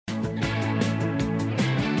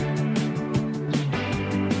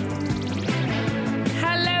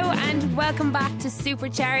welcome back to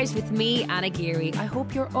Supercharged with me, Anna Geary. I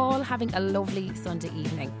hope you're all having a lovely Sunday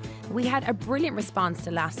evening. We had a brilliant response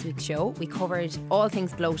to last week's show. We covered all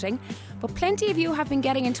things bloating, but plenty of you have been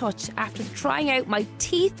getting in touch after trying out my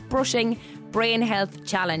teeth brushing brain health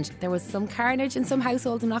challenge. There was some carnage in some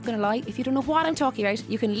households, I'm not going to lie. If you don't know what I'm talking about,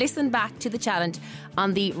 you can listen back to the challenge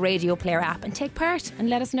on the Radio Player app and take part and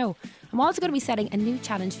let us know. I'm also going to be setting a new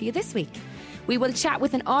challenge for you this week. We will chat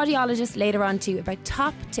with an audiologist later on too about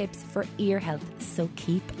top tips for ear health, so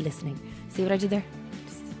keep listening. See what I did there?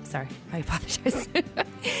 Sorry, I apologise.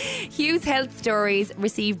 Hugh's health stories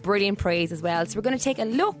receive brilliant praise as well, so we're going to take a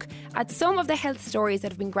look at some of the health stories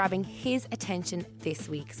that have been grabbing his attention this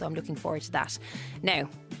week, so I'm looking forward to that. Now,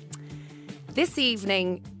 this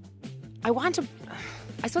evening I want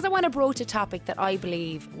to broach a topic that I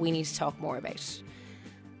believe we need to talk more about,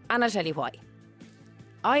 and I'll tell you why.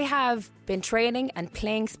 I have been training and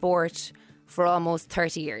playing sport for almost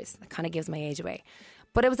 30 years. That kind of gives my age away.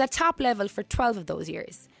 But it was at top level for 12 of those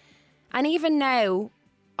years. And even now,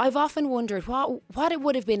 I've often wondered what it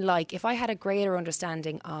would have been like if I had a greater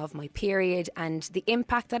understanding of my period and the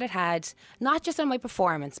impact that it had, not just on my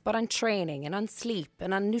performance, but on training and on sleep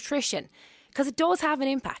and on nutrition. Because it does have an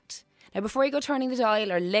impact. Now, before you go turning the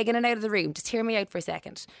dial or legging it out of the room, just hear me out for a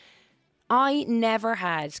second. I never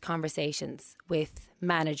had conversations with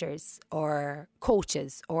managers or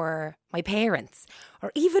coaches or my parents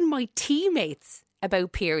or even my teammates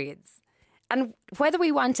about periods. And whether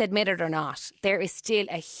we want to admit it or not, there is still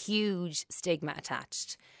a huge stigma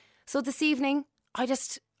attached. So this evening, I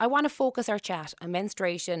want to focus our chat on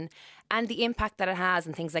menstruation and the impact that it has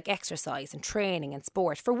on things like exercise and training and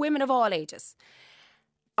sport for women of all ages.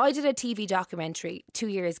 I did a TV documentary 2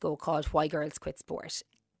 years ago called Why Girls Quit Sport.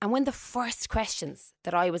 And one of the first questions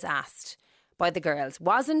that I was asked by the girls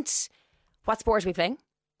wasn't, what sport are we playing?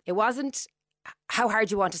 It wasn't, how hard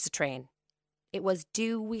do you want us to train? It was,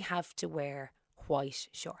 do we have to wear white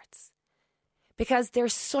shorts? Because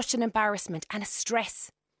there's such an embarrassment and a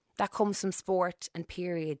stress that comes from sport and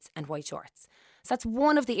periods and white shorts. So that's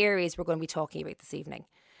one of the areas we're going to be talking about this evening.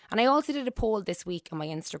 And I also did a poll this week on my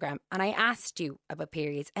Instagram and I asked you about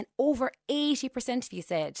periods, and over 80% of you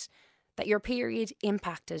said that your period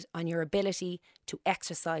impacted on your ability to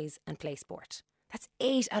exercise and play sport. That's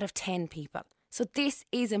 8 out of 10 people. So this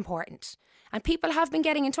is important. And people have been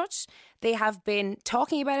getting in touch. They have been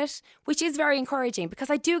talking about it, which is very encouraging because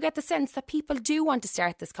I do get the sense that people do want to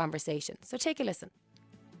start this conversation. So take a listen.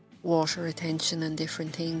 Water retention and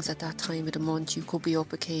different things at that time of the month, you could be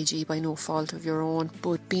up a kg by no fault of your own,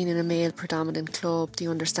 but being in a male predominant club, the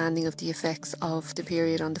understanding of the effects of the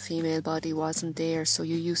period on the female body wasn't there, so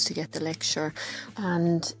you used to get the lecture,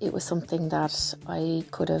 and it was something that I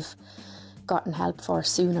could have gotten help for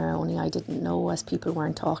sooner, only I didn't know as people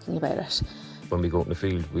weren't talking about it. When we go out in the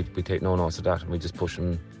field, we take no notice of that and we just push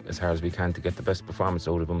them as hard as we can to get the best performance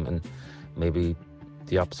out of them, and maybe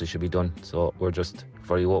the opposite should be done. So we're just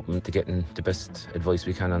very open to getting the best advice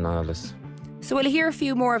we can on all this. So we'll hear a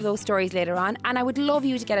few more of those stories later on, and I would love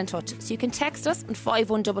you to get in touch. So you can text us on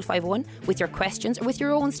 51551 with your questions or with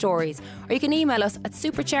your own stories, or you can email us at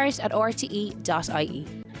supercharged@rte.ie.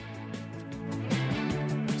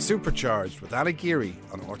 Supercharged with Anna Geary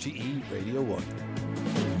on RTE Radio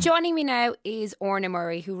 1. Joining me now is Orna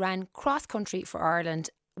Murray, who ran cross country for Ireland.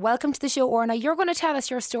 Welcome to the show, Orna. You're going to tell us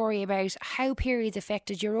your story about how periods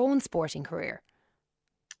affected your own sporting career.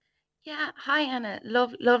 Yeah, hi Anna.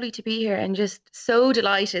 Lovely to be here, and just so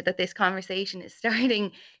delighted that this conversation is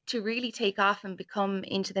starting to really take off and become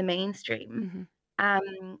into the mainstream.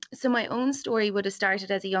 So my own story would have started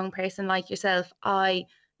as a young person like yourself. I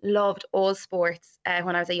loved all sports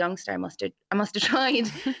when I was a youngster. I must have tried.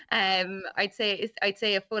 I'd say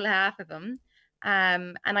a full half of them.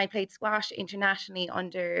 And I played squash internationally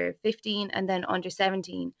under 15 and then under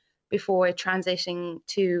 17 before transitioning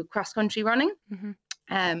to cross country running.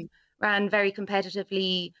 Ran very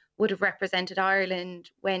competitively, would have represented Ireland,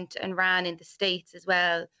 went and ran in the States as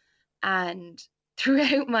well. And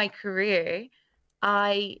throughout my career,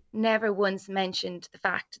 I never once mentioned the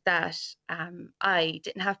fact that I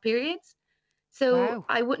didn't have periods. So wow.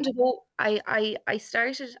 I wouldn't have, I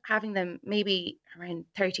started having them maybe around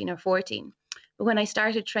 13 or 14. But when I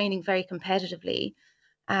started training very competitively,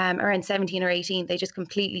 around 17 or 18, they just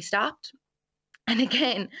completely stopped. And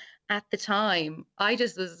again, at the time, I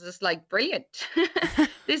was just like, brilliant.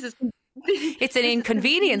 It's an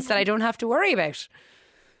inconvenience that I don't have to worry about.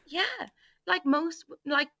 Yeah. Like most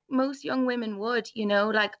young women would,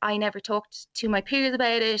 like I never talked to my peers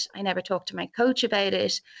about it. I never talked to my coach about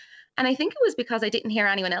it. And I think it was because I didn't hear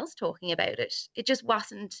anyone else talking about it. It just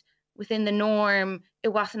wasn't within the norm. It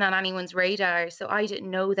wasn't on anyone's radar. So I didn't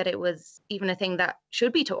know that it was even a thing that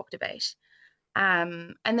should be talked about.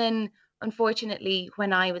 And then unfortunately,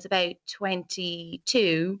 when I was about 21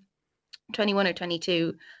 or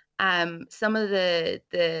 22, some of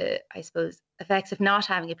the I suppose effects of not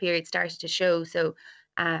having a period started to show. So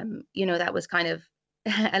that was kind of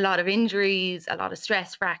a lot of injuries, a lot of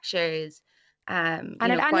stress fractures. And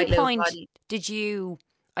at any quite low point, body. did you,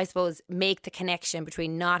 I suppose, make the connection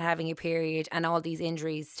between not having a period and all these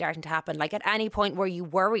injuries starting to happen? Like, at any point were you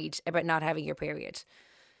worried about not having your period?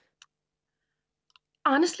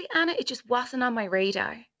 Honestly, Anna, it just wasn't on my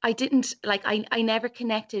radar. I didn't I never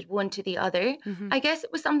connected one to the other. I guess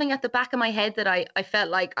it was something at the back of my head that I felt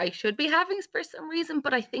like I should be having for some reason.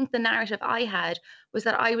 But I think the narrative I had was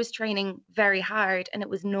that I was training very hard, and it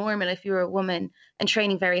was normal if you were a woman and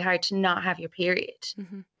training very hard to not have your period.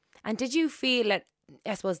 And did you feel it,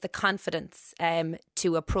 I suppose, the confidence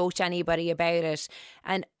to approach anybody about it?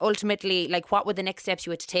 And ultimately, like, what were the next steps you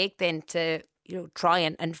had to take then to try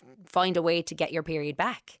and find a way to get your period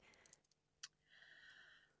back?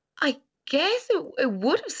 I guess it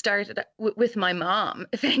would have started with my mom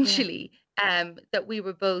eventually. That we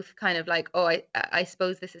were both kind of like, oh, I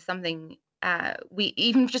suppose this is something we,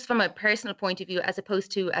 even just from a personal point of view, as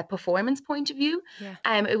opposed to a performance point of view,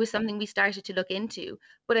 it was something we started to look into.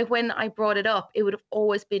 But when I brought it up, it would have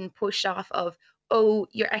always been pushed off of, oh,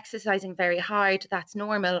 you're exercising very hard, that's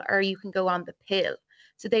normal, or you can go on the pill.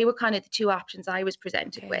 So they were kind of the two options I was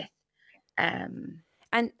presented with.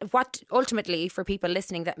 And what ultimately, for people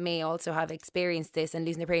listening that may also have experienced this and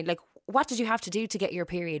losing their period, like, what did you have to do to get your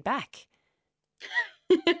period back?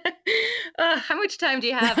 How much time do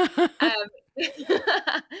you have?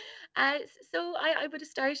 So I would have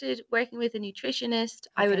started working with a nutritionist.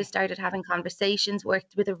 I would have started having conversations,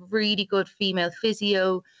 worked with a really good female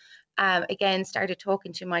physio. Again, started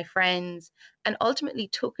talking to my friends, and ultimately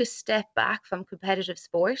took a step back from competitive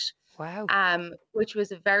sport. Wow. Which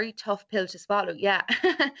was a very tough pill to swallow. Yeah.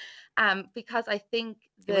 Because I think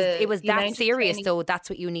it was that serious, though. That's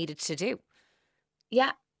what you needed to do.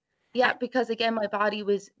 Yeah. Yeah, because again, my body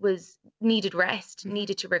was needed rest,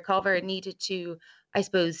 needed to recover, needed to, I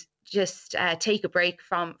suppose, just take a break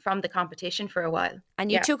from the competition for a while.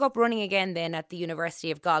 And you took up running again then at the University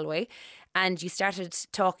of Galway, and you started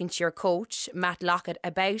talking to your coach, Matt Lockett,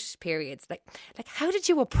 about periods. Like how did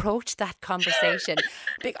you approach that conversation?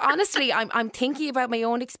 Like, honestly, I'm thinking about my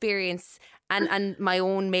own experience and my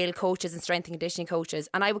own male coaches and strength and conditioning coaches,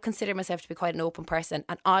 and I would consider myself to be quite an open person,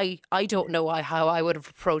 and I don't know how I would have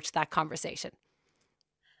approached that conversation.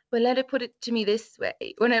 Well, let me put it to you this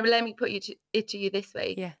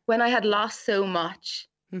way. Yeah. When I had lost so much,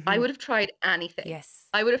 I would have tried anything. Yes.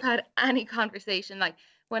 I would have had any conversation. Like,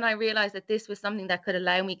 when I realized that this was something that could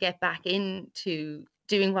allow me get back into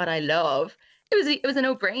doing what I love, it was a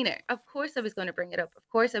no-brainer. Of course I was going to bring it up. Of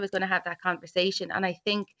course I was going to have that conversation. And I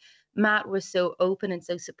think Matt was so open and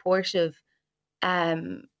so supportive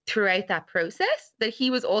throughout that process, that he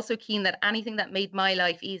was also keen that anything that made my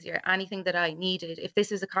life easier, anything that I needed, if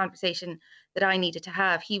this is a conversation that I needed to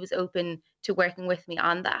have, he was open to working with me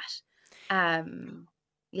on that.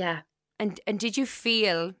 Yeah. And did you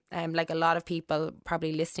feel like a lot of people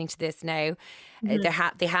probably listening to this now,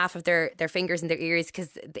 they have their fingers in their ears,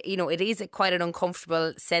 because it is quite an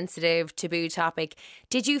uncomfortable, sensitive, taboo topic.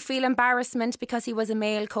 Did you feel embarrassment because he was a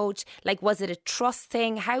male coach? Like, was it a trust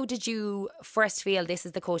thing? How did you first feel, this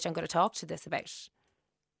is the coach I'm going to talk to this about?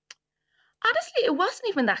 Honestly, it wasn't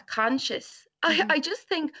even that conscious. I just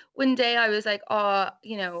think one day I was like,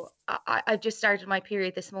 I've just started my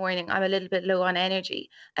period this morning. I'm a little bit low on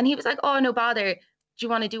energy. And he was like, oh, no bother. Do you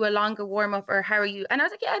want to do a longer warm up, or how are you? And I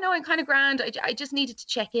was like, yeah, no, I'm kind of grand. I just needed to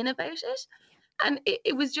check in about it. And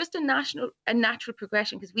it was just a natural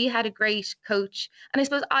progression, because we had a great coach. And I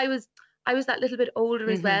suppose I was that little bit older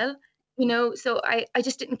as well, so I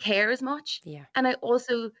just didn't care as much. Yeah. And I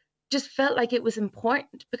also just felt like it was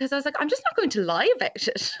important, because I was like, I'm just not going to lie about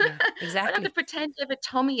it. Yeah, exactly. I'm not going to pretend to have a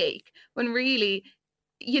tummy ache when really,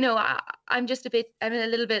 I'm a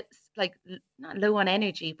little bit like not low on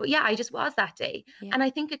energy, but yeah, I just was that day. Yeah. And I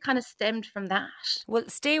think it kind of stemmed from that. Well,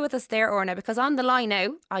 stay with us there, Orna, because on the line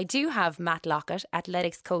now, I do have Matt Lockett,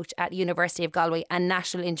 athletics coach at University of Galway and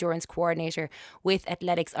National Endurance Coordinator with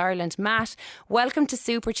Athletics Ireland. Matt, welcome to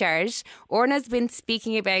Supercharged. Orna's been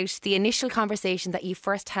speaking about the initial conversation that you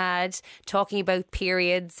first had, talking about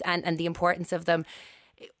periods and the importance of them.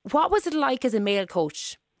 What was it like as a male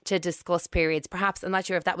coach to discuss periods? Perhaps, I'm not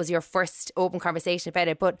sure if that was your first open conversation about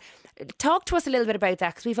it, but talk to us a little bit about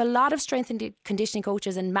that, because we have a lot of strength and conditioning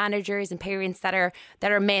coaches and managers and parents that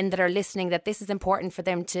are men that are listening, that this is important for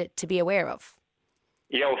them to be aware of.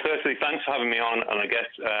 Yeah, well, firstly, thanks for having me on. And I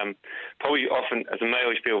guess probably often as a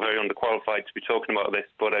male, you feel very underqualified to be talking about this.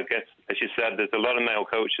 But I guess, as you said, there's a lot of male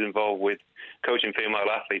coaches involved with coaching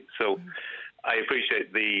female athletes. So I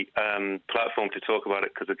appreciate the platform to talk about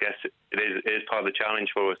it, because I guess it is part of the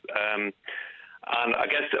challenge for us. And I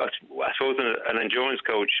guess, I suppose, an endurance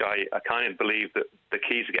coach, I kind of believe that the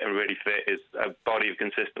key to getting really fit is a body of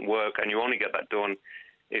consistent work, and you only get that done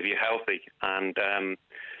if you're healthy. And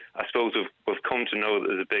I suppose we've come to know that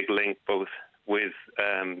there's a big link both with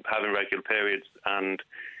having regular periods and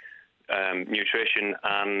nutrition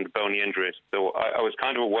and bony injuries. So I was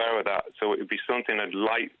kind of aware of that. So it would be something I'd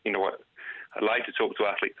like to talk to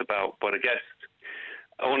athletes about. But I guess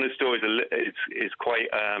one of the stories is quite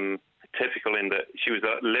typical in that she was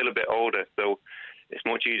a little bit older, so it's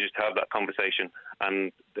much easier to have that conversation.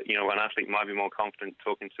 And an athlete might be more confident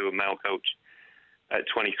talking to a male coach at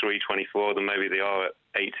 23, 24 than maybe they are at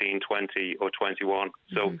 18, 20 or 21.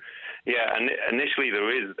 So yeah, and initially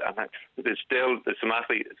there's some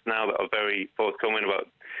athletes now that are very forthcoming about,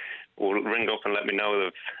 will ring up and let me know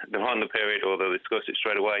that they're on the period, or they'll discuss it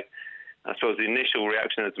straight away. I suppose the initial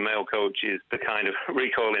reaction as a male coach is the kind of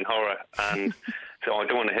recoil in horror, and so I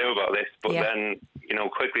don't want to hear about this. But then,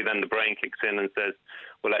 quickly then the brain kicks in and says,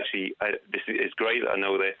 well, actually, this is great that I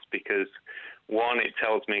know this, because one, it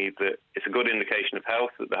tells me that it's a good indication of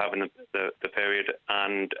health that they're having the period,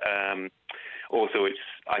 and also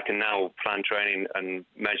I can now plan training and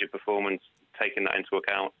measure performance taking that into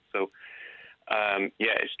account. So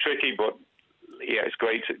it's tricky, but yeah, it's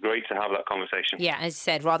great to have that conversation. Yeah, as you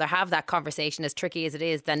said, rather have that conversation, as tricky as it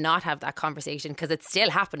is, than not have that conversation, because it's still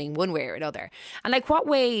happening one way or another. And what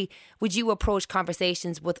way would you approach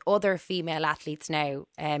conversations with other female athletes now?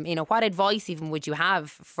 What advice even would you have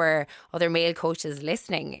for other male coaches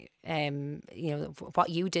listening? What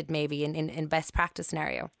you did maybe in best practice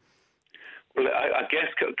scenario. Well, I guess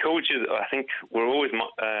coaches, I think we're always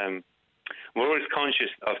conscious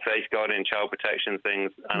of safeguarding, child protection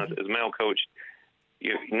things, and as a male coach,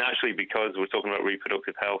 naturally, because we're talking about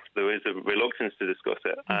reproductive health, there is a reluctance to discuss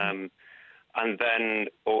it. So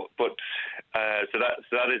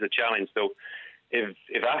that is a challenge. So if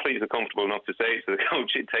athletes are comfortable enough to say it to the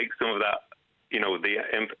coach, it takes some of that,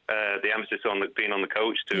 the emphasis on being on the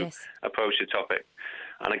coach to approach the topic.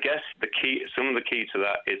 And I guess some of the key to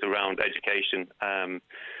that is around education.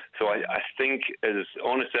 So I think, as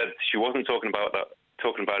Orna said, she wasn't talking about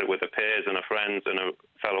it with her peers and her friends and her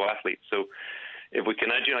fellow athletes. So if we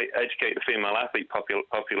can educate the female athlete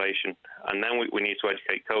population, and then we need to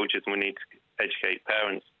educate coaches, and we need to educate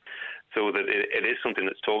parents, so that it is something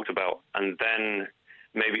that's talked about, and then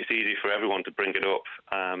maybe it's easy for everyone to bring it up,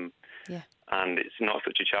 and it's not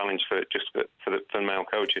such a challenge for the male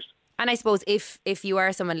coaches. And I suppose if you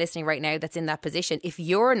are someone listening right now that's in that position, if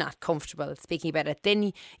you're not comfortable speaking about it,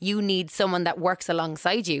 then you need someone that works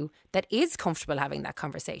alongside you that is comfortable having that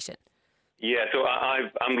conversation. Yeah, so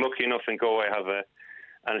I'm lucky enough in Galway. I have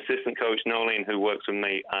an assistant coach, Nolene, who works with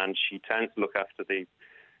me, and she tends to look after the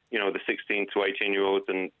 16 to 18-year-olds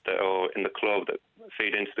that are in the club that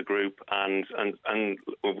feed into the group, and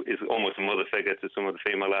is almost a mother figure to some of the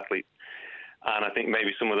female athletes. And I think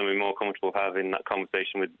maybe some of them are more comfortable having that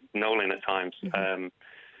conversation with Nolan at times.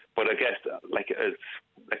 But I guess as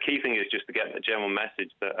a key thing is just to get a general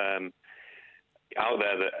message that out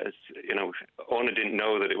there that, Orna didn't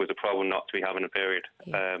know that it was a problem not to be having a period.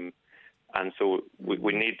 And so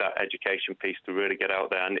we need that education piece to really get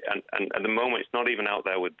out there. And at the moment, it's not even out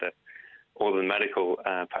there with all the medical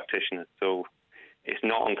practitioners. So it's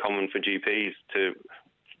not uncommon for GPs to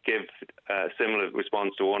give a similar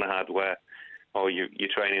response to Orna had, where you're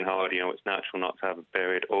training hard, it's natural not to have a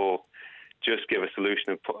period, or just give a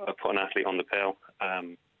solution of put an athlete on the pill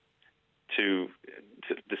to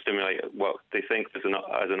stimulate what they think as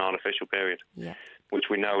an artificial period, which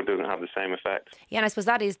we know doesn't have the same effect. Yeah, and I suppose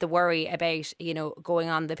that is the worry about, going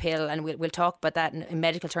on the pill, and we'll talk about that in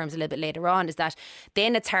medical terms a little bit later on, is that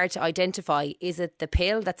then it's hard to identify, is it the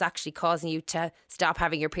pill that's actually causing you to stop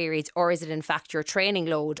having your periods, or is it in fact your training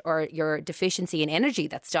load or your deficiency in energy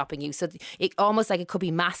that's stopping you? So it almost like it could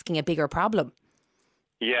be masking a bigger problem.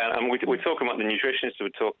 Yeah, and we're talking about the nutritionists,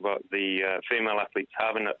 we talk about the female athletes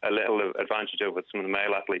having a little advantage over some of the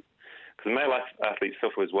male athletes, because the male athletes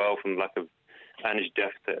suffer as well from lack of energy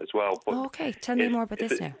deficit as well. But tell me more about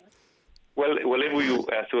this now. Well, if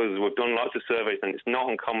we've done lots of surveys, and it's not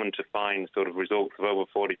uncommon to find sort of results of over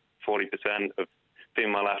 40% of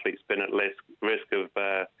female athletes been at risk of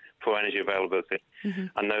poor energy availability.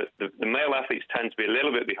 And the male athletes tend to be a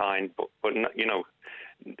little bit behind, but not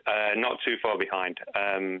too far behind.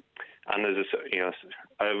 And there's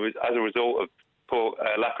as a result of poor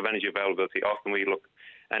lack of energy availability, often we look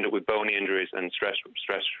end up with bony injuries and stress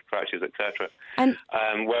fractures, etc. And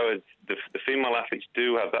whereas the female athletes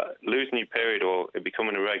do have that. Losing your period or it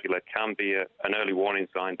becoming irregular can be an early warning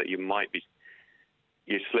sign that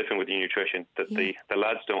you're slipping with your nutrition that the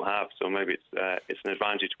lads don't have. So maybe it's an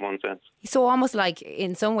advantage in one sense. So almost like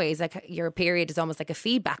in some ways, like your period is almost like a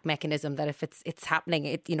feedback mechanism that if it's happening,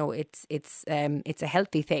 it's a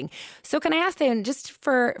healthy thing. So can I ask then, just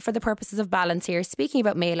for the purposes of balance here, speaking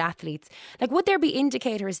about male athletes, like would there be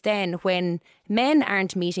indicators then when men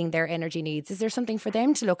aren't meeting their energy needs? Is there something for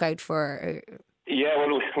them to look out for? Yeah,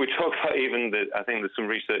 well, we talk about I think there's some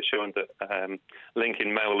research showing that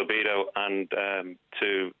linking male libido and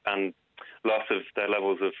loss of their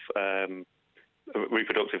levels of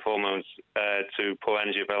reproductive hormones to poor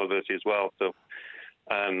energy availability as well. So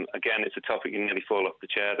again, it's a topic you nearly fall off the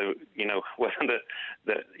chair. Whether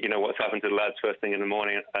what's happened to the lads first thing in the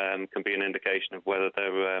morning can be an indication of whether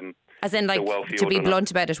they're as in like to be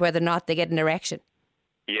blunt about it, whether or not they get an erection.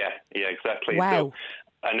 Yeah, exactly. Wow.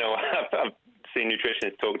 So I know I've seen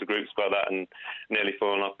nutritionists talk to groups about that and nearly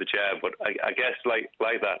fallen off the chair. But I guess like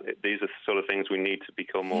that, these are the sort of things we need to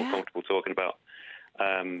become more comfortable talking about.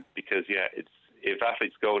 Because if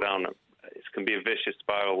athletes go down, it can be a vicious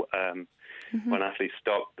spiral when athletes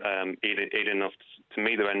stop eating enough to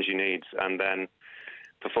meet their energy needs, and then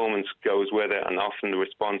performance goes with it. And often the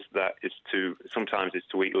response to that is sometimes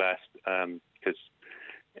to eat less, because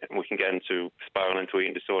we can get spiral into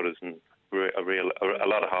eating disorders and a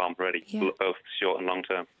lot of harm already, both short and long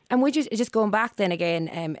term. And would you just going back then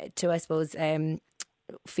again to I suppose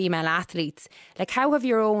female athletes, like how have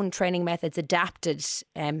your own training methods adapted,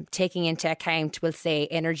 taking into account, we'll say,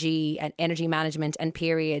 energy and energy management and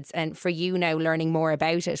periods, and for you now learning more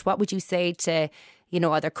about it, what would you say to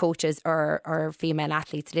other coaches or female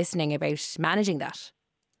athletes listening about managing that?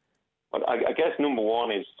 Well, I guess number one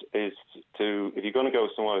is to, if you're going to go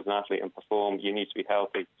somewhere as an athlete and perform, you need to be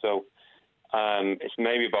healthy. So it's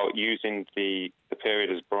maybe about using the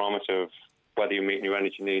period as a barometer of whether you're meeting your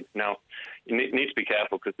energy needs. Now, you need to be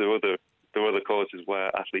careful because there are other causes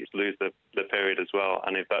where athletes lose their period as well,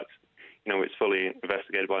 and if that's it's fully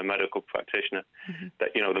investigated by a medical practitioner, that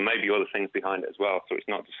there may be other things behind it as well. So it's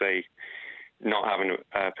not to say not having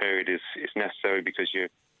a period is necessary because you're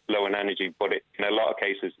low in energy, but in a lot of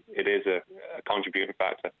cases it is a contributing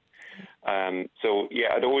factor. So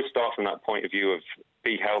I'd always start from that point of view of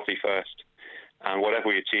be healthy first, and whatever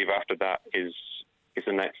we achieve after that is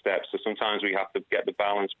the next step. So sometimes we have to get the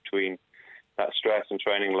balance between that stress and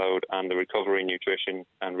training load and the recovery, nutrition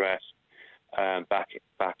and rest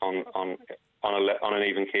back on an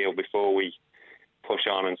even keel before we push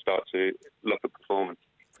on and start to look at performance.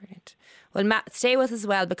 Brilliant. Well, Matt, stay with us as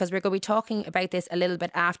well, because we're going to be talking about this a little bit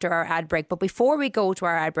after our ad break. But before we go to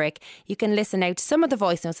our ad break, you can listen out to some of the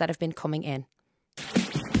voice notes that have been coming in.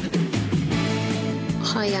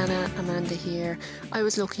 Hi Anna, Amanda here. I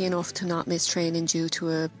was lucky enough to not miss training due to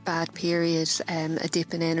a bad period. A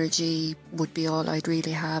dip in energy would be all I'd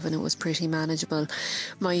really have, and it was pretty manageable.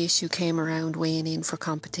 My issue came around weighing in for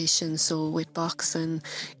competition, so with boxing,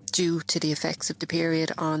 due to the effects of the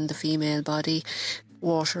period on the female body,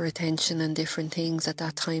 water retention and different things at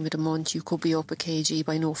that time of the month, you could be up a kg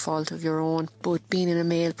by no fault of your own. But being in a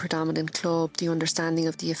male predominant club, the understanding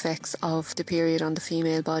of the effects of the period on the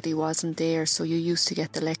female body wasn't there, so you used to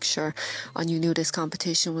get the lecture and you knew this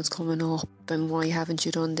competition was coming up and why haven't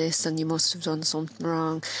you done this and you must have done something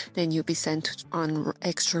wrong. Then you'd be sent on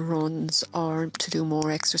extra runs or to do more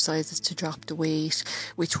exercises to drop the weight,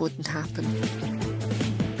 which wouldn't happen.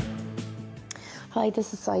 Hi,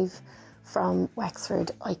 this is Sive from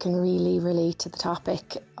Wexford. I can really relate to the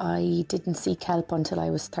topic. I didn't seek help until I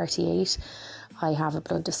was 38. I have a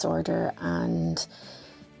blood disorder and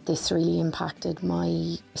this really impacted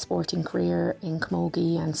my sporting career in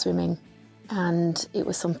camogie and swimming, and it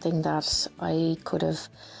was something that I could have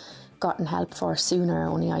gotten help for sooner,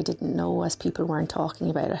 only I didn't know as people weren't talking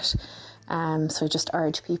about it. So I just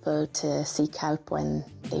urge people to seek help when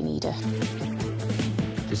they need it.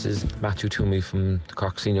 This is Matt Lockett from the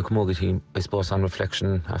Cork Senior Camogie team. I suppose on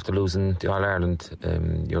reflection, after losing the All-Ireland,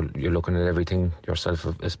 you're looking at everything yourself,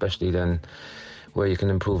 especially then where you can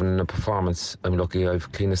improve in a performance. I'm lucky I've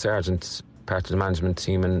cleaned the sergeant, part of the management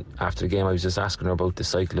team, and after the game I was just asking her about the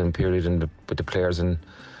cycling period and with the players and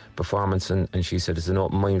performance, and she said it's an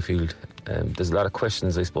open minefield. There's a lot of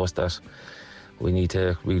questions, I suppose, that we need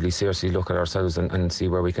to really seriously look at ourselves and see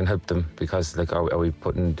where we can help them, because are we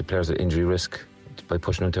putting the players at injury risk by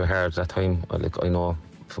pushing them too hard at that time? I know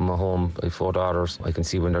from my home, I have 4 daughters, I can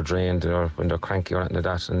see when they're drained or when they're cranky or anything like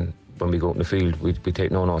that, and when we go out in the field we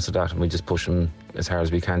take no notice of that and we just push them as hard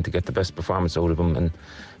as we can to get the best performance out of them, and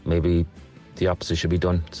maybe the opposite should be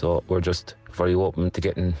done. So we're just very open to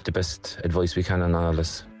getting the best advice we can on all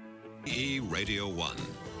this. Radio 1.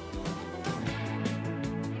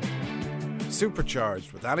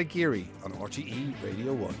 Supercharged with Anna Geary on RTE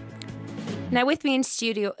Radio 1. Now with me in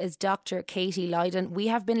studio is Dr. Katie Lydon. We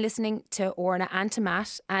have been listening to Orna and to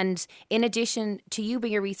Matt, and in addition to you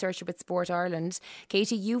being a researcher with Sport Ireland,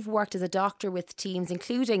 Katie, you've worked as a doctor with teams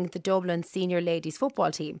including the Dublin senior ladies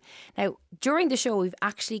football team. Now during the show we've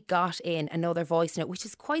actually got in another voice note which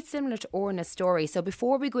is quite similar to Orna's story. So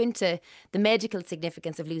before we go into the medical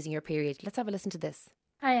significance of losing your period, let's have a listen to this.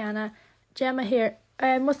 Hi Anna, Gemma here.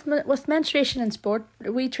 With menstruation in sport,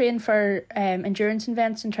 we train for endurance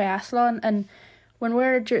events and triathlon, and when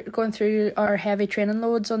we're going through our heavy training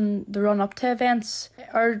loads on the run up to events,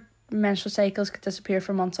 our menstrual cycles could disappear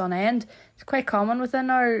for months on end. It's quite common within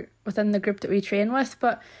the group that we train with,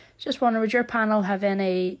 but just wonder, would your panel have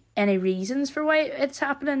any reasons for why it's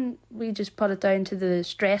happening? We just put it down to the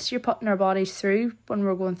stress you're putting our bodies through when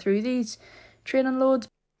we're going through these training loads.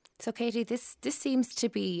 So Katie, this seems to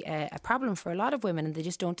be a problem for a lot of women and they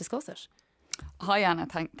just don't discuss it. Hi Anna,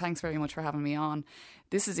 thanks very much for having me on.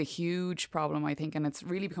 This is a huge problem, I think, and it's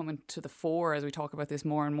really becoming to the fore as we talk about this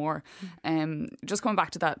more and more. Just coming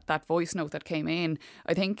back to that voice note that came in,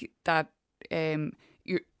 I think that women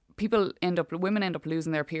end up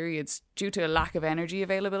losing their periods due to a lack of energy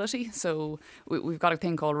availability. So we've got a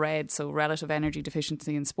thing called RED, so relative energy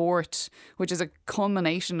deficiency in sport, which is a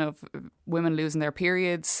culmination of women losing their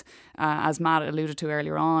periods, as Matt alluded to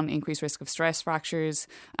earlier on, increased risk of stress fractures,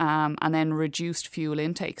 and then reduced fuel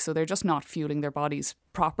intake. So they're just not fueling their bodies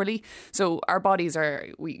properly. So our bodies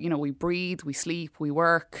we breathe, we sleep, we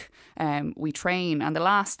work, we train, and the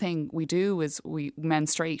last thing we do is we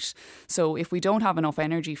menstruate. So if we don't have enough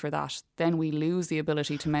energy for that, then we lose the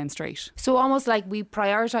ability to menstruate. So almost like we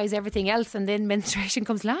prioritise everything else and then menstruation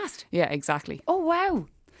comes last. Yeah, exactly. Oh wow.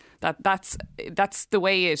 That's the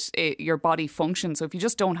way your body functions. So if you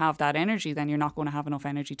just don't have that energy, then you're not going to have enough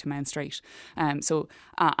energy to menstruate. And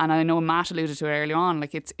I know Matt alluded to it earlier on,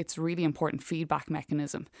 like it's really important feedback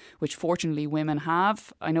mechanism, which fortunately women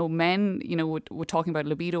have. I know men, we're talking about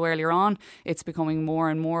libido earlier on. It's becoming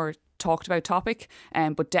more and more talked about topic,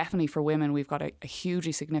 but definitely for women we've got a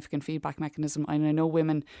hugely significant feedback mechanism. And I know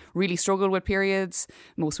women really struggle with periods.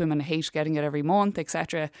 Most women hate getting it every month,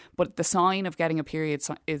 etc. But the sign of getting a period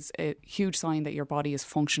is a huge sign that your body is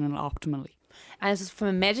functioning optimally. And from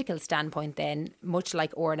a medical standpoint then, much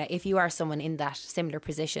like Orna, if you are someone in that similar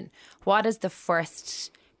position, what is the first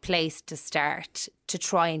place to start to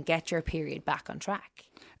try and get your period back on track?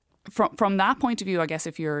 From that point of view, I guess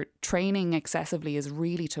if you're training excessively is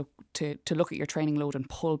really to look at your training load and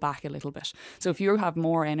pull back a little bit. So if you have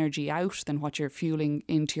more energy out than what you're fueling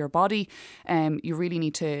into your body, you really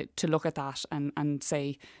need to look at that and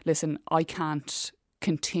say, listen, I can't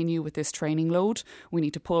continue with this training load. We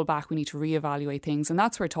need to pull back. We need to reevaluate things. And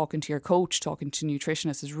that's where talking to your coach, talking to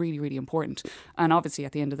nutritionists is really, really important. And obviously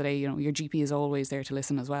at the end of the day, your GP is always there to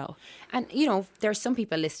listen as well. And, there's some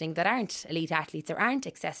people listening that aren't elite athletes or aren't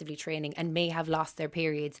excessively training and may have lost their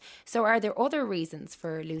periods. So are there other reasons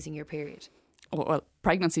for losing your period? Well,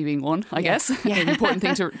 pregnancy being one, I guess, an important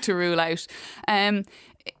thing to rule out.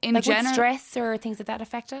 In like general, would stress or things like that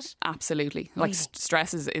affect it? Absolutely. Like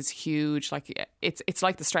stress is huge. Like it's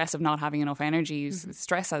like the stress of not having enough energy. Mm-hmm.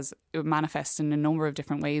 Stress it manifests in a number of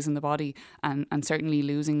different ways in the body, and certainly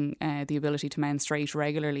losing the ability to menstruate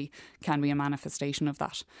regularly can be a manifestation of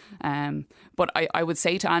that. But I would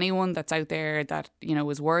say to anyone that's out there that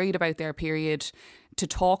is worried about their period, to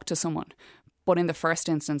talk to someone. But in the first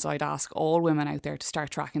instance, I'd ask all women out there to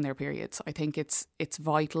start tracking their periods. I think it's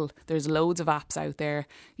vital. There's loads of apps out there.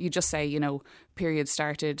 You just say, period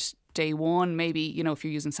started day one, maybe, if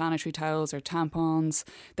you're using sanitary towels or tampons,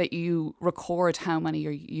 that you record how many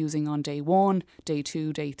you're using on day one, day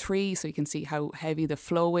two, day three, so you can see how heavy the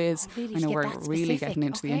flow is. Oh, really? I know we're really getting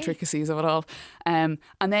into the intricacies of it all. And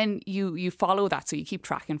then you follow that, so you keep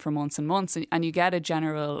tracking for months and months, and you get a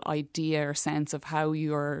general idea or sense of how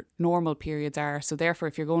your normal periods are. So therefore,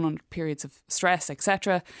 if you're going on periods of stress,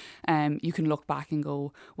 etc., you can look back and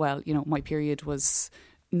go, well, my period was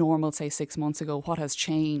normal, say 6 months ago. What has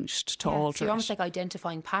changed to alter so you're it? almost like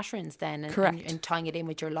identifying patterns then and tying it in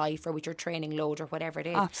with your life or with your training load or whatever it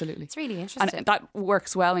is. Absolutely. It's really interesting. And that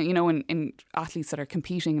works well, in athletes that are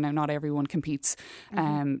competing. Now, not everyone competes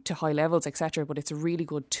to high levels, etc., but it's a really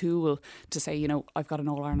good tool to say, I've got an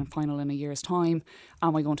All-Ireland final in a year's time.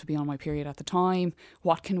 Am I going to be on my period at the time?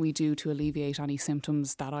 What can we do to alleviate any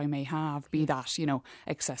symptoms that I may have? Be that,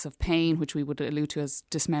 excessive pain, which we would allude to as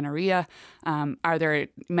dysmenorrhea. Are there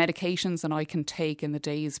medications that I can take in the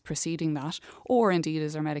days preceding that, or indeed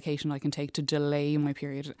is there medication I can take to delay my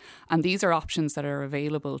period? And these are options that are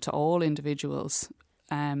available to all individuals.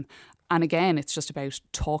 And again, it's just about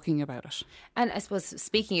talking about it. And I suppose,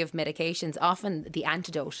 speaking of medications, often the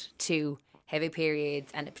antidote to heavy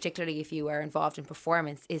periods, and particularly if you are involved in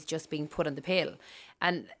performance, is just being put on the pill.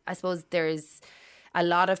 And I suppose there's a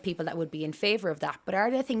lot of people that would be in favour of that. But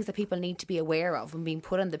are there things that people need to be aware of when being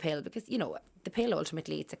put on the pill? Because, you know, the pill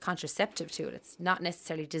ultimately, it's a contraceptive tool. It's not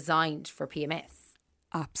necessarily designed for PMS.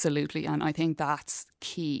 Absolutely, and I think that's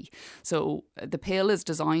key. So the pill is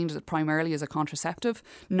designed primarily as a contraceptive,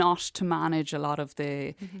 not to manage a lot of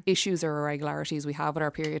the issues or irregularities we have with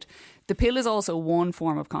our period. The pill is also one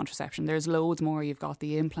form of contraception. There's loads more. You've got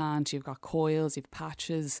the implant, you've got coils, you've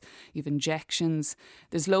patches, you've injections.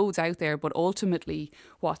 There's loads out there, but ultimately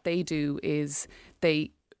what they do is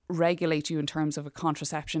they regulate you in terms of a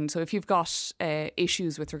contraception. So if you've got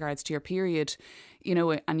issues with regards to your period, you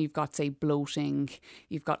know, and you've got, say, bloating,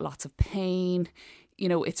 you've got lots of pain, you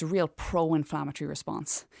know, it's a real pro-inflammatory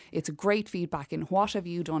response. It's a great feedback in what have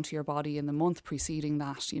you done to your body in the month preceding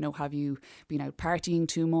that. You know, have you been out partying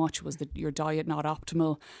too much? Was your diet not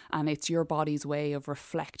optimal? And it's your body's way of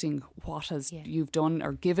reflecting what you've done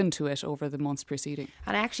or given to it over the months preceding.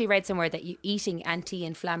 And I actually read somewhere that eating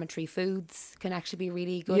anti-inflammatory foods can actually be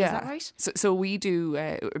really good. Is that right? So we do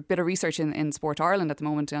a bit of research in Sport Ireland at the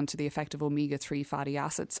moment onto the effect of omega-3 fatty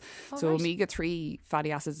acids. Omega-3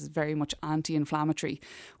 fatty acids is very much anti-inflammatory,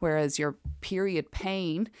 whereas your period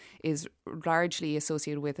pain is largely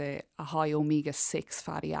associated with a high omega-6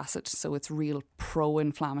 fatty acid, so it's real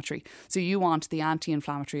pro-inflammatory. So you want the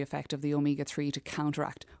anti-inflammatory effect of the omega-3 to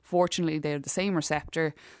counteract. Fortunately, they're the same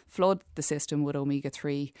receptor, flood the system with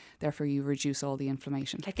omega-3, therefore you reduce all the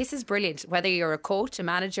inflammation. Like, this is brilliant, whether you're a coach, a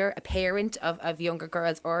manager, a parent of younger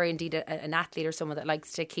girls, or indeed an athlete or someone that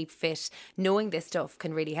likes to keep fit. Knowing this stuff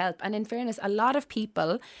can really help. And in fairness, a lot of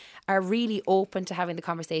people are really open to having the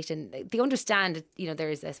conversation. They understand, you know, there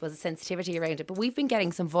is, I suppose, a sensitivity around it, but we've been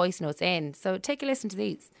getting some voice notes in, so take a listen to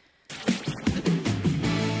these.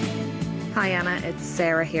 Hi Anna, it's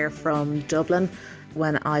Sarah here from Dublin.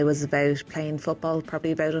 When I was about playing football,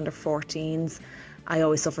 probably about under 14s, I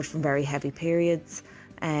always suffered from very heavy periods.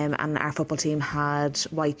 And our football team had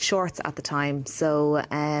white shorts at the time. So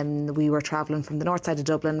we were travelling from the north side of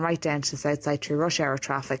Dublin right down to the south side through rush hour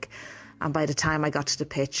traffic. And by the time I got to the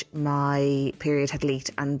pitch, my period had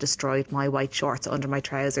leaked and destroyed my white shorts under my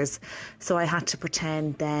trousers. So I had to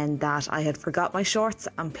pretend then that I had forgot my shorts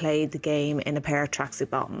and played the game in a pair of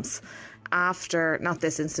tracksuit bottoms. After, not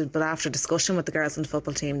this incident, but after discussion with the girls on the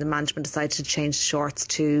football team, the management decided to change the shorts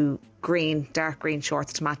to green, dark green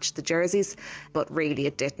shorts to match the jerseys. But really,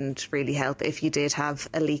 it didn't really help. If you did have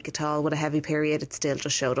a leak at all with a heavy period, it still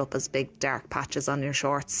just showed up as big dark patches on your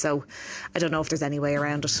shorts. So I don't know if there's any way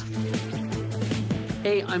around it.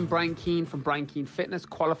 Hey, I'm Brian Keane from Brian Keane Fitness,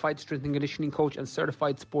 qualified strength and conditioning coach and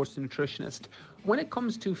certified sports nutritionist. When it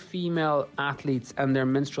comes to female athletes and their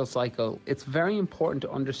menstrual cycle, it's very important to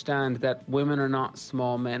understand that women are not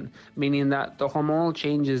small men, meaning that the hormonal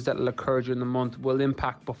changes that will occur during the month will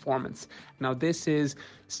impact performance. Now, this is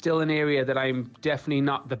still an area that I'm definitely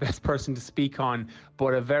not the best person to speak on,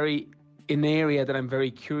 but an area that I'm very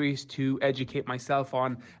curious to educate myself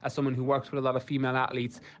on as someone who works with a lot of female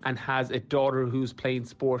athletes and has a daughter who's playing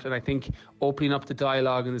sport. And I think opening up the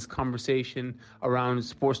dialogue in this conversation around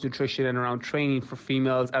sports nutrition and around training for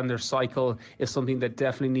females and their cycle is something that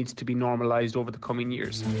definitely needs to be normalised over the coming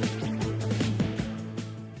years.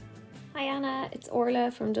 Hi Anna, it's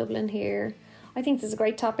Orla from Dublin here. I think this is a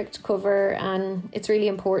great topic to cover, and it's really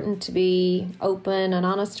important to be open and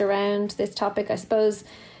honest around this topic. I suppose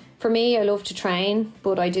for me, I love to train,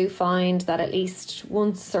 but I do find that at least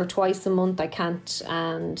once or twice a month I can't,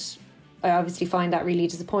 and I obviously find that really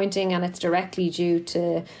disappointing, and it's directly due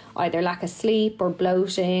to either lack of sleep or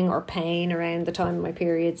bloating or pain around the time of my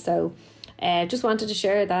period. So just wanted to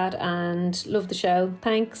share that and love the show.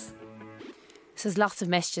 Thanks. So there's lots of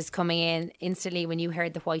messages coming in instantly when you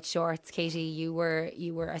heard the white shorts. Katie, you were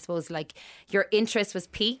I suppose, like, your interest was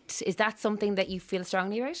piqued. Is that something that you feel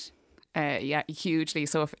strongly about? Yeah, hugely.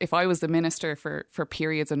 So if I was the minister for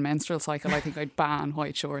periods and menstrual cycle, I think I'd ban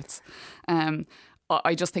white shorts.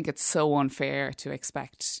 I just think it's so unfair to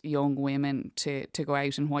expect young women to go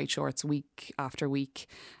out in white shorts week after week.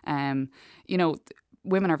 You know,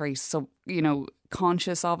 women are very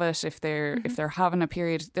conscious of it. If they're having a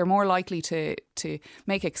period, they're more likely to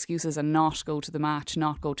make excuses and not go to the match,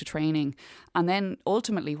 not go to training, and then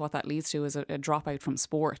ultimately what that leads to is a dropout from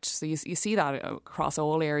sport. So you see that across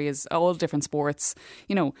all areas, all different sports.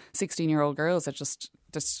 You know, 16-year-old girls that just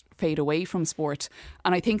just fade away from sport.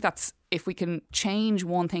 And I think that's, if we can change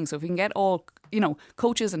one thing, so if we can get all,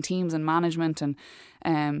 coaches and teams and management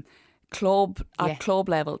and club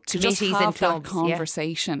level to Committees just have and clubs, that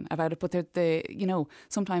conversation about it. But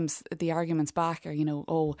sometimes the arguments back are,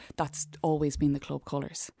 that's always been the club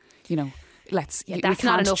colours. That's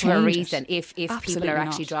not enough of a reason if Absolutely people are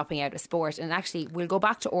actually not. dropping out of sport. And actually, we'll go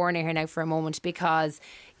back to Orna here now for a moment, because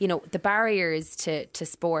the barriers to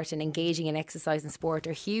sport and engaging in exercise and sport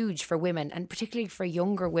are huge for women, and particularly for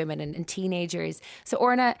younger women and teenagers. So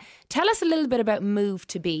Orna, tell us a little bit about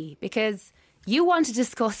Move2be, because you want to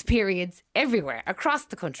discuss periods everywhere across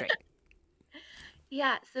the country.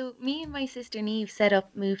 Yeah, so me and my sister Neve set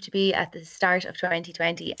up Move2be at the start of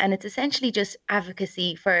 2020, and it's essentially just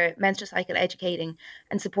advocacy for menstrual cycle educating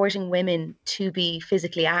and supporting women to be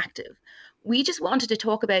physically active. We just wanted to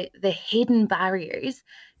talk about the hidden barriers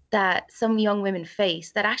that some young women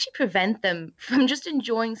face that actually prevent them from just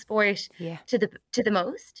enjoying sport to the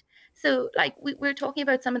most. So we're talking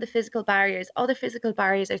about some of the physical barriers. Other physical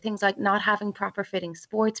barriers are things like not having proper fitting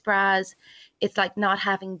sports bras. It's like not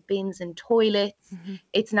having bins and toilets. Mm-hmm.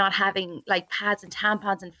 It's not having pads and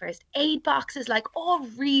tampons and first aid boxes, all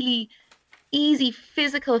really easy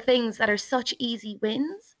physical things that are such easy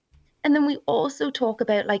wins. And then we also talk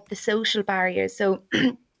about the social barriers. So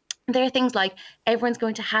there are things like everyone's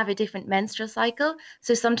going to have a different menstrual cycle.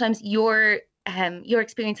 So sometimes your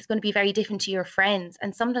experience is going to be very different to your friends.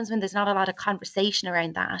 And sometimes when there's not a lot of conversation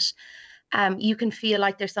around that, you can feel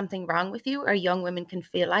like there's something wrong with you, or young women can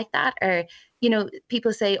feel like that. Or,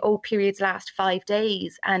 people say, periods last 5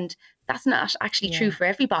 days. And that's not actually true for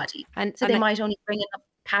everybody. And so they might only bring in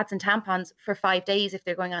pads and tampons for 5 days if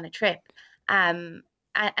they're going on a trip. And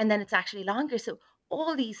then it's actually longer. So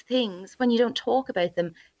all these things, when you don't talk about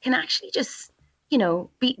them, can actually just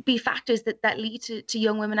be factors that lead to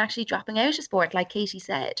young women actually dropping out of sport, like Katie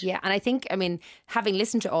said. Yeah, and I think, having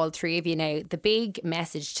listened to all three of you now, the big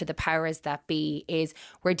message to the powers that be is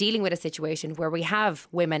we're dealing with a situation where we have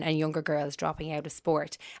women and younger girls dropping out of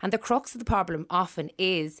sport. And the crux of the problem often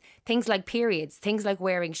is things like periods, things like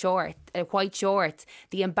wearing white shorts,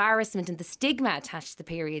 the embarrassment and the stigma attached to the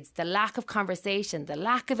periods, the lack of conversation, the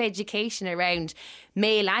lack of education around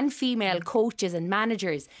male and female coaches and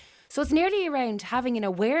managers. So it's nearly around having an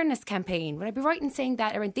awareness campaign. Would I be right in saying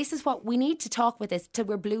that? Around this is what we need to talk with this till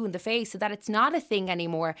we're blue in the face, so that it's not a thing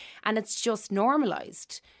anymore and it's just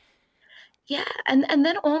normalised. Yeah, and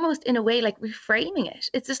then almost in a way reframing it.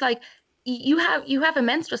 It's just you have a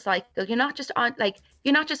menstrual cycle. You're not just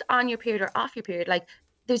on your period or off your period.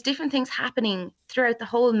 There's different things happening throughout the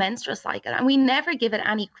whole menstrual cycle, and we never give it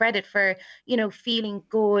any credit for feeling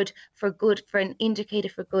good for an indicator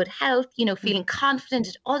for good health, feeling confident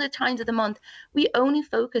at other times of the month. We only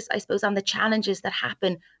focus, I suppose, on the challenges that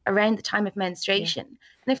happen around the time of menstruation.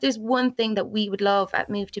 And if there's one thing that we would love at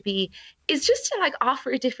Move2be, is just to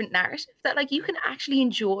offer a different narrative that you can actually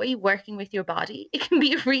enjoy working with your body. It can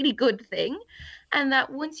be a really good thing. And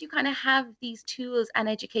that once you kind of have these tools and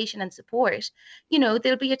education and support,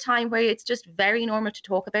 there'll be a time where it's just very normal to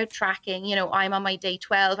talk about tracking. I'm on my day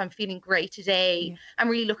 12. I'm feeling great today. Yeah. I'm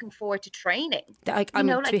really looking forward to training.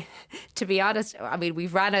 To be honest,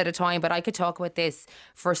 we've ran out of time, but I could talk about this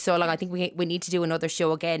for so long. I think we need to do another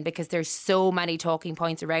show again, because there's so many talking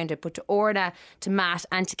points around it. But to Orna, to Matt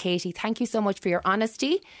and to Katie, thank you so much for your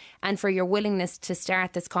honesty and for your willingness to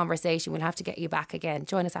start this conversation. We'll have to get you back again.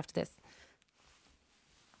 Join us after this.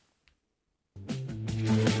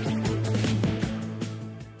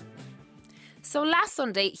 So last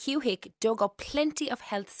Sunday, Hugh Hick dug up plenty of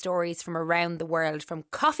health stories from around the world, from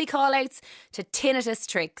coffee call-outs to tinnitus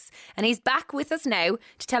tricks. And he's back with us now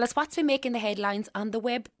to tell us what's been making the headlines on the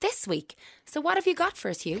web this week. So what have you got for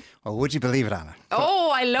us, Hugh? Oh, would you believe it, Anna?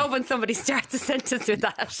 Oh, I love when somebody starts a sentence with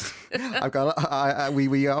that.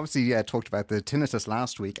 We obviously talked about the tinnitus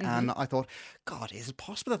last week, and I thought, God, is it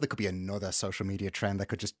possible that there could be another social media trend that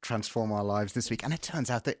could just transform our lives this week? And it turns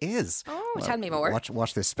out there is. Oh, tell me more.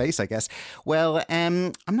 Watch this space, I guess. Well,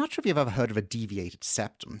 I'm not sure if you've ever heard of a deviated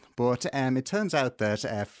septum, but it turns out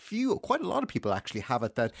that quite a lot of people actually have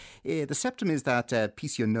it. That the septum is that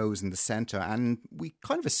piece of your nose in the centre, and we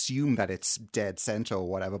kind of assume that it's dead centre or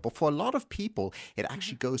whatever. But for a lot of people, it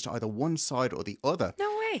actually goes to either one side or the other. No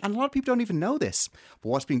way. And a lot of people don't even know this. But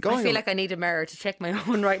what's been going on? I feel like I need a mirror to check my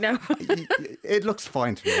own right now. It looks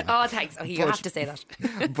fine to me. Oh, thanks. Oh, you have to say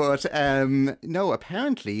that. But no,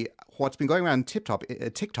 apparently what's been going around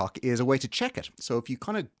TikTok is a way to check it. So if you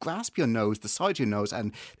kind of grasp your nose, the side of your nose,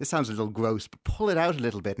 and this sounds a little gross, but pull it out a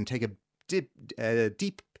little bit and take a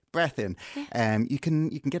deep breath in. You can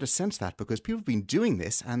get a sense of that because people have been doing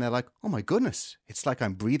this and they're like, oh my goodness, it's like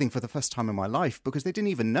I'm breathing for the first time in my life, because they didn't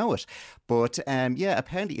even know it. But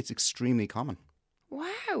apparently it's extremely common.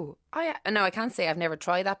 Wow. I can't say I've never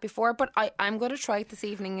tried that before, but I'm going to try it this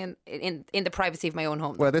evening in the privacy of my own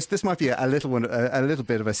home. Well, this might be a little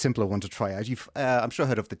bit of a simpler one to try out. You've I'm sure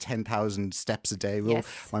heard of the 10,000 steps a day rule.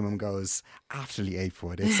 Yes. My mum goes absolutely ape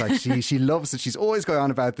for it. It's like she loves it. She's always going on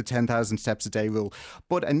about the 10,000 steps a day rule.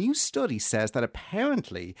 But a new study says that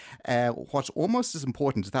apparently what's almost as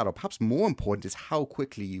important as that, or perhaps more important, is how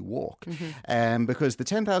quickly you walk. Because the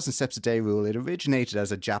 10,000 steps a day rule, it originated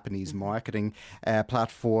as a Japanese marketing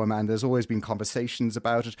platform, and there's always been conversations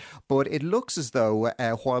about it. But it looks as though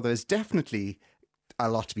while there's definitely a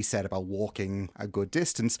lot to be said about walking a good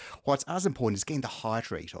distance, what's as important is getting the heart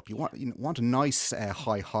rate up. You want a nice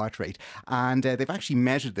high heart rate, and they've actually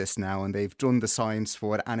measured this now, and they've done the science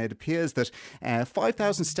for it, and it appears that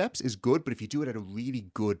 5,000 steps is good, but if you do it at a really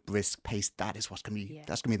good brisk pace, that is what's going to be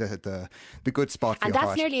that's going to be the good spot for and your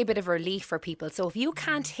heart. And that's nearly a bit of a relief for people. So if you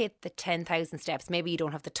can't hit the 10,000 steps, maybe you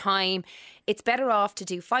don't have the time, it's better off to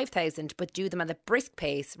do 5,000 but do them at a brisk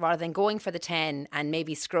pace rather than going for the 10 and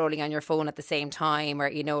maybe scrolling on your phone at the same time. Or,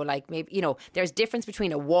 maybe, there's difference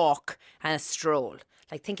between a walk and a stroll.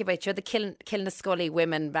 Like, think about the Killing the Scully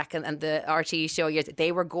women back in the RTE show years.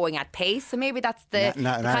 They were going at pace. So maybe that's the kind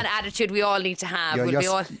of attitude we all need to have.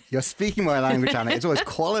 You're speaking my language, Anna. It's always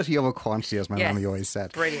quality over quantity, as my mummy always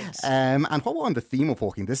said. Brilliant. And while we're on the theme of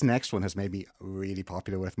walking, this next one has made me really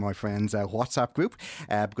popular with my friends' WhatsApp group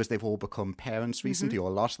because they've all become parents recently, or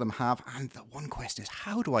a lot of them have. And the one question is,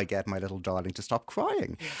 how do I get my little darling to stop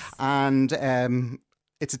crying? Yes. And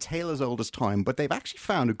it's a tale as old as time, but they've actually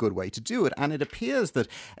found a good way to do it. And it appears that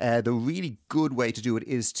the really good way to do it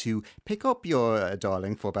is to pick up your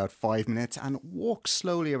darling for about 5 minutes and walk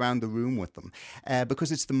slowly around the room with them,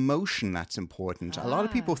 because it's the motion that's important. A lot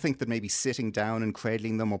of people think that maybe sitting down and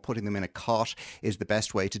cradling them or putting them in a cot is the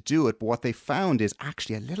best way to do it. But what they found is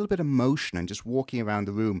actually a little bit of motion and just walking around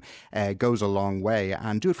the room goes a long way.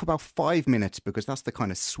 And do it for about 5 minutes, because that's the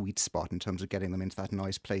kind of sweet spot in terms of getting them into that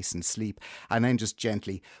nice place and sleep. And then just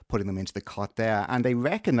gently putting them into the cot there. And they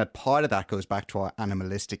reckon that part of that goes back to our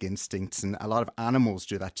animalistic instincts, and a lot of animals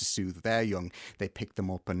do that to soothe their young. They pick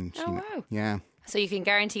them up and wow. Yeah. So you can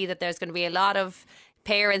guarantee that there's going to be a lot of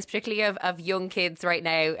parents, particularly of young kids right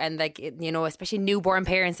now, and especially newborn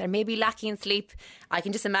parents, are maybe lacking in sleep. I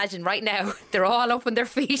can just imagine right now they're all up on their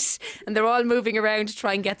feet and they're all moving around to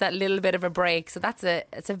try and get that little bit of a break. So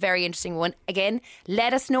it's a very interesting one. Again,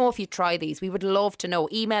 let us know if you try these. We would love to know.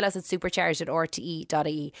 Email us at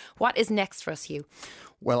supercharged@rte.ie. What is next for us, Hugh?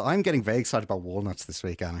 Well, I'm getting very excited about walnuts this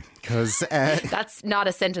week, Anna, because that's not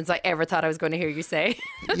a sentence I ever thought I was going to hear you say.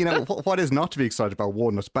 What is not to be excited about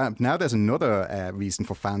walnuts? But now there's another reason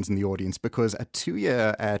for fans in the audience, because a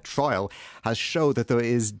 2-year trial has showed that there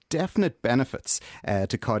is definite benefits to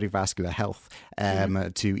cardiovascular health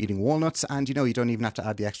to eating walnuts, and you don't even have to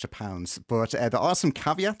add the extra pounds. But there are some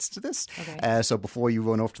caveats to this. Okay. So before you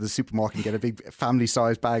run off to the supermarket and get a big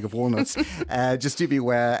family-sized bag of walnuts, just to be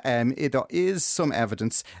aware, there is some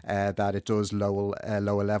evidence that it does lower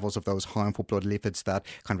levels of those harmful blood lipids that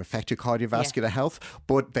kind of affect your cardiovascular health,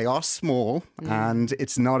 but they are small, and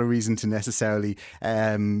it's not a reason to necessarily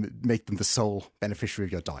make them the sole beneficiary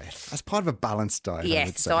of your diet. As part of a balanced diet, yes,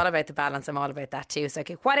 it's all about the balance. I'm all about that too. So,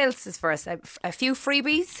 okay, what else is for us? A few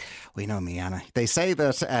freebies? We know me, Anna. They say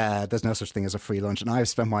that there's no such thing as a free lunch, and I've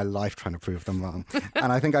spent my life trying to prove them wrong.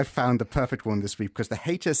 And I think I found the perfect one this week, because the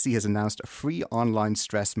HSC has announced a free online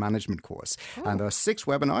stress management course. And there are 6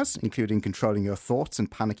 webinars, including controlling your thoughts and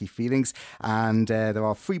panicky feelings, and there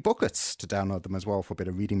are free booklets to download them as well for a bit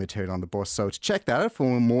of reading material on the bus. So to check that out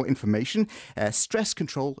for more information,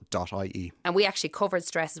 stresscontrol.ie. And we actually covered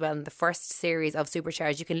stress as well in the first series of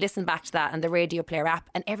Supercharged. You can listen back to that on the Radio Player app,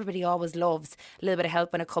 and everybody always loves a little bit of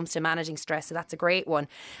help when it comes to managing stress, so that's a great one.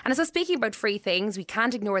 And so, speaking about free things, we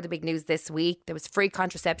can't ignore the big news this week. There was free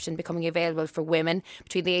contraception becoming available for women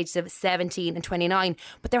between the ages of 17 and 29,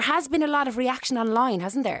 but there has been a lot of reaction online,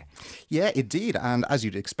 hasn't there? Yeah, indeed. And as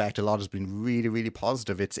you'd expect, a lot has been really, really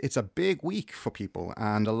positive. It's a big week for people,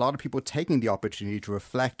 and a lot of people taking the opportunity to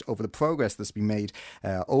reflect over the progress that's been made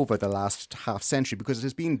over the last half century, because it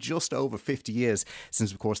has been just over 50 years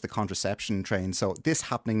since, of course, the contraception train. So this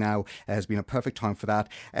happening now has been a perfect time for that.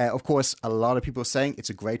 Of course, a lot of people are saying it's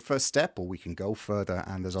a great first step, but we can go further,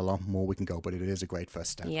 and there's a lot more we can go, but it is a great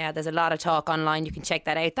first step. Yeah, there's a lot of talk online. You can check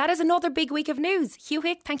that out. That is another big week of news. Hugh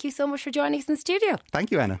Hick, thank you so much for joining us in the studio.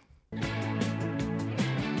 Thank you, Anna.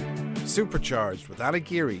 Supercharged with Anna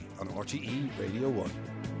Geary on RTE Radio 1.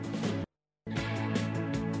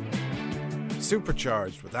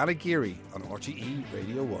 Supercharged with Anna Geary on RTE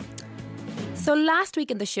Radio 1. So last week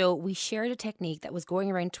in the show, we shared a technique that was going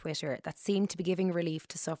around Twitter that seemed to be giving relief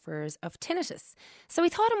to sufferers of tinnitus. So we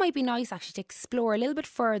thought it might be nice actually to explore a little bit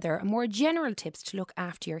further and more general tips to look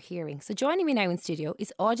after your hearing. So joining me now in studio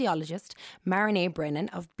is audiologist Marinée Brennan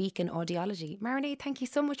of Beacon Audiology. Marinée, thank you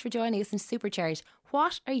so much for joining us in Supercharged.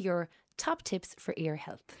 What are your top tips for ear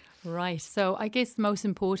health? Right. So I guess the most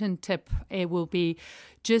important tip will be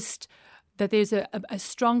just that there's a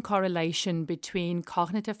strong correlation between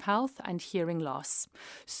cognitive health and hearing loss.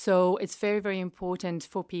 So it's very, very important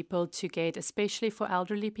for people to get, especially for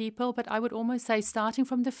elderly people, but I would almost say starting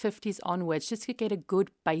from the 50s onwards, just to get a good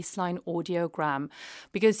baseline audiogram.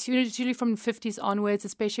 Because usually from 50s onwards,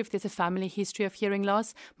 especially if there's a family history of hearing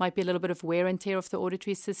loss, might be a little bit of wear and tear of the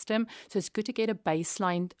auditory system. So it's good to get a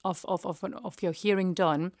baseline of your hearing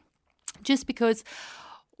done, just because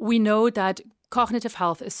we know that cognitive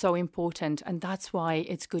health is so important, and that's why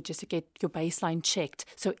it's good just to get your baseline checked.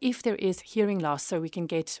 So if there is hearing loss, so we can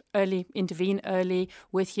intervene early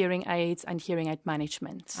with hearing aids and hearing aid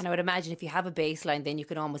management. And I would imagine if you have a baseline, then you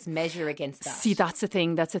can almost measure against that. See, that's the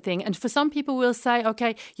thing. And for some people will say,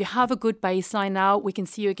 okay, you have a good baseline now, we can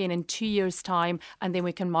see you again in 2 years' time, and then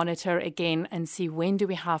we can monitor again and see when do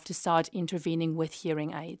we have to start intervening with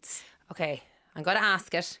hearing aids. Okay, I'm going to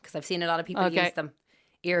ask it because I've seen a lot of people use them.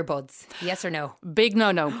 Earbuds, yes or no? Big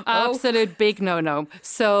no-no. Absolute big no-no.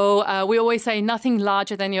 So we always say nothing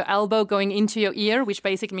larger than your elbow going into your ear, which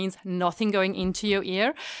basically means nothing going into your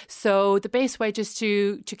ear. So the best way just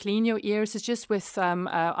to clean your ears is just with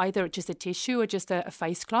either just a tissue or just a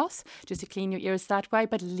face cloth, just to clean your ears that way,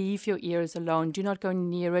 but leave your ears alone. Do not go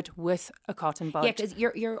near it with a cotton bud. Yeah, because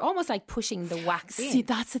you're almost like pushing the wax in. See,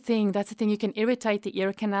 that's the thing. You can irritate the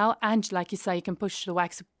ear canal, and like you say, you can push the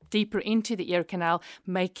wax deeper into the ear canal,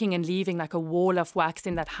 making and leaving like a wall of wax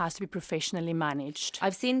in that has to be professionally managed.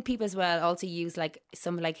 I've seen people as well also use like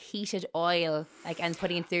some like heated oil and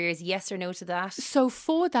putting it in their ears. Yes or no to that? So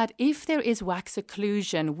for that, if there is wax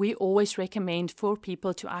occlusion, we always recommend for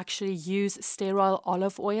people to actually use sterile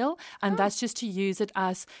olive oil, and that's just to use it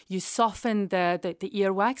as you soften the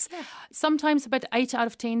ear wax. Yeah. Sometimes about 8 out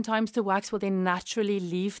of 10 times the wax will then naturally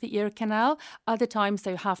leave the ear canal. Other times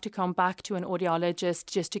they have to come back to an audiologist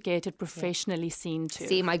just to get it professionally seen to.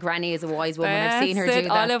 See, my granny is a wise woman. I've seen her do that.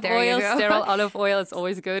 Olive oil, sterile olive oil is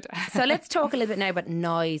always good. So let's talk a little bit now about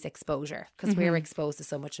noise exposure, because we're exposed to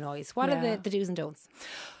so much noise. What are the do's and don'ts?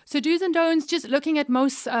 So do's and don'ts, just looking at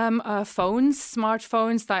most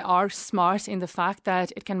smartphones, they are smart in the fact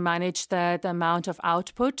that it can manage the amount of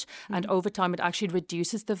output, and over time it actually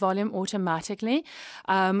reduces the volume automatically.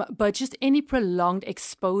 But just any prolonged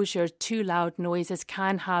exposure to loud noises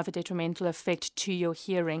can have a detrimental effect to your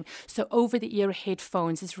hearing. So over-the-ear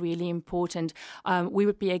headphones is really important. We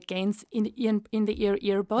would be against in-the-ear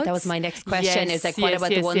earbuds. That was my next question. What about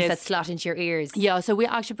the ones that slot into your ears? Yeah, so we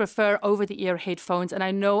actually prefer over-the-ear headphones, and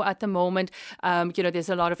I know at the moment, there's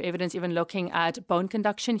a lot of evidence even looking at bone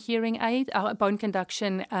conduction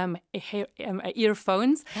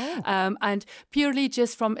earphones, and purely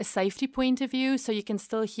just from a safety point of view, so you can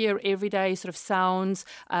still hear everyday sort of sounds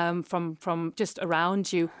from just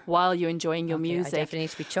around you while you're enjoying your music. I definitely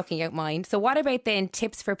need to be chucking out mine. So what about then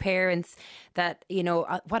tips for parents that,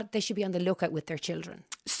 what they should be on the lookout with their children?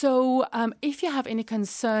 So if you have any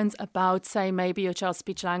concerns about, say, maybe your child's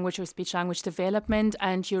speech language or speech language development,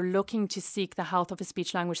 and you're looking to seek the help of a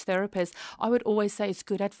speech language therapist, I would always say it's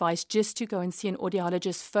good advice just to go and see an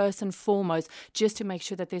audiologist first and foremost, just to make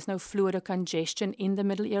sure that there's no fluid or congestion in the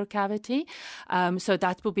middle ear cavity. So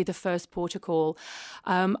that will be the first protocol.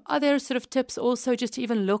 Other sort of tips also, just to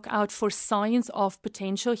even look out for signs of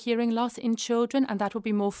potential hearing loss in children, and that will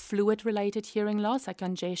be more fluid related hearing loss, like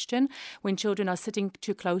congestion, when children are sitting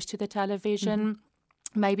too close to the television.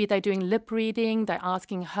 Maybe they're doing lip reading, they're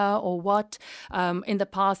asking her or what. In the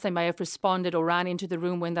past, they may have responded or ran into the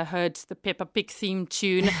room when they heard the Peppa Pig theme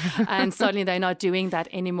tune, and suddenly they're not doing that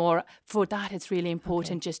anymore. For that, it's really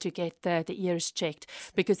important just to get the ears checked,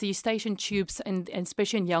 because the eustachian tubes, and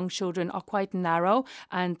especially in young children, are quite narrow,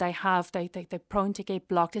 and they're prone to get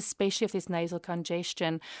blocked, especially if there's nasal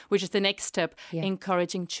congestion, which is the next step,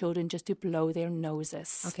 encouraging children just to blow their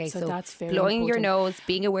noses. Okay, so that's very blowing important. your nose,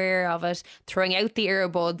 being aware of it, throwing out the earbuds,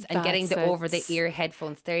 and getting the over-the-ear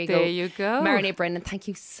headphones. There you go. Marinée Brennan, thank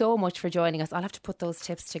you so much for joining us. I'll have to put those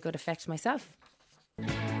tips to good effect myself.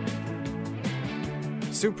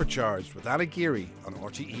 Supercharged with Anna Geary on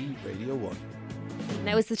RTE Radio 1.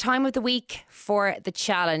 Now it's the time of the week for the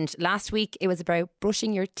challenge. Last week it was about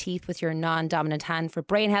brushing your teeth with your non-dominant hand for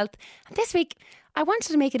brain health. And this week I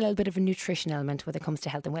wanted to make it a little bit of a nutrition element when it comes to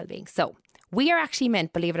health and well-being. So We are actually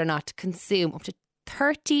meant, believe it or not, to consume up to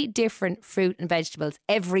 30 different fruit and vegetables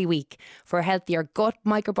every week for a healthier gut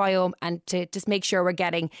microbiome and to just make sure we're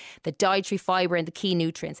getting the dietary fibre and the key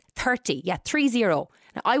nutrients. 30. Now,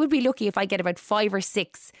 I would be lucky if I get about 5 or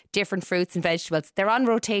 6 different fruits and vegetables. They're on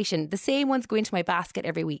rotation. The same ones go into my basket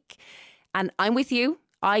every week. And I'm with you.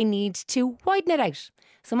 I need to widen it out.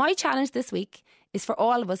 So my challenge this week is for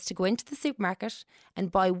all of us to go into the supermarket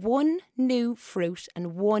and buy one new fruit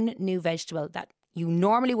and one new vegetable that you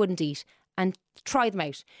normally wouldn't eat and try them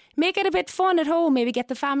out. Make it a bit fun at home. Maybe get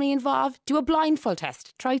the family involved. Do a blindfold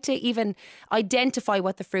test. Try to even identify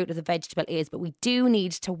what the fruit or the vegetable is. But we do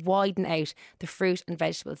need to widen out the fruit and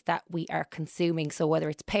vegetables that we are consuming. So whether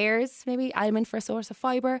it's pears, maybe add them in for a source of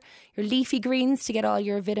fibre. Your leafy greens to get all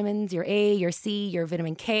your vitamins, your A, your C, your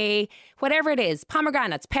vitamin K. Whatever it is.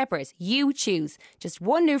 Pomegranates, peppers. You choose. Just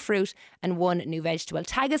one new fruit and one new vegetable.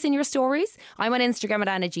 Tag us in your stories. I'm on Instagram at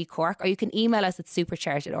Anna G Cork, or you can email us at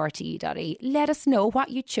supercharge@rte.ie. Let us know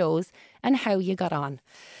what you chose and how you got on.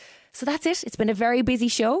 So that's it. It's been a very busy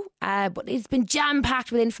show, but it's been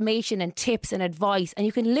jam-packed with information and tips and advice. And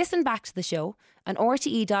you can listen back to the show on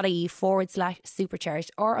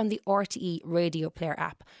rte.ie/supercharged or on the RTE Radio Player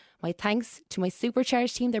app. My thanks to my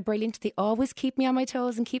Supercharged team. They're brilliant. They always keep me on my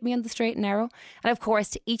toes and keep me on the straight and narrow. And of course,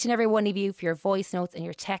 to each and every one of you for your voice notes and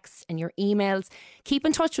your texts and your emails. Keep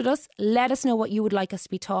in touch with us. Let us know what you would like us to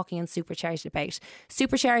be talking on Supercharged about.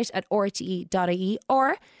 Supercharged@rte.ie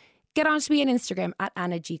or get on to me on Instagram at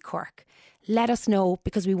Anna G Cork. Let us know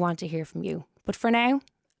because we want to hear from you. But for now,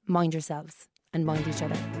 mind yourselves and mind each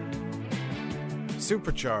other.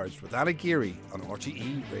 Supercharged with Anna Geary on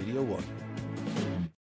RTE Radio 1.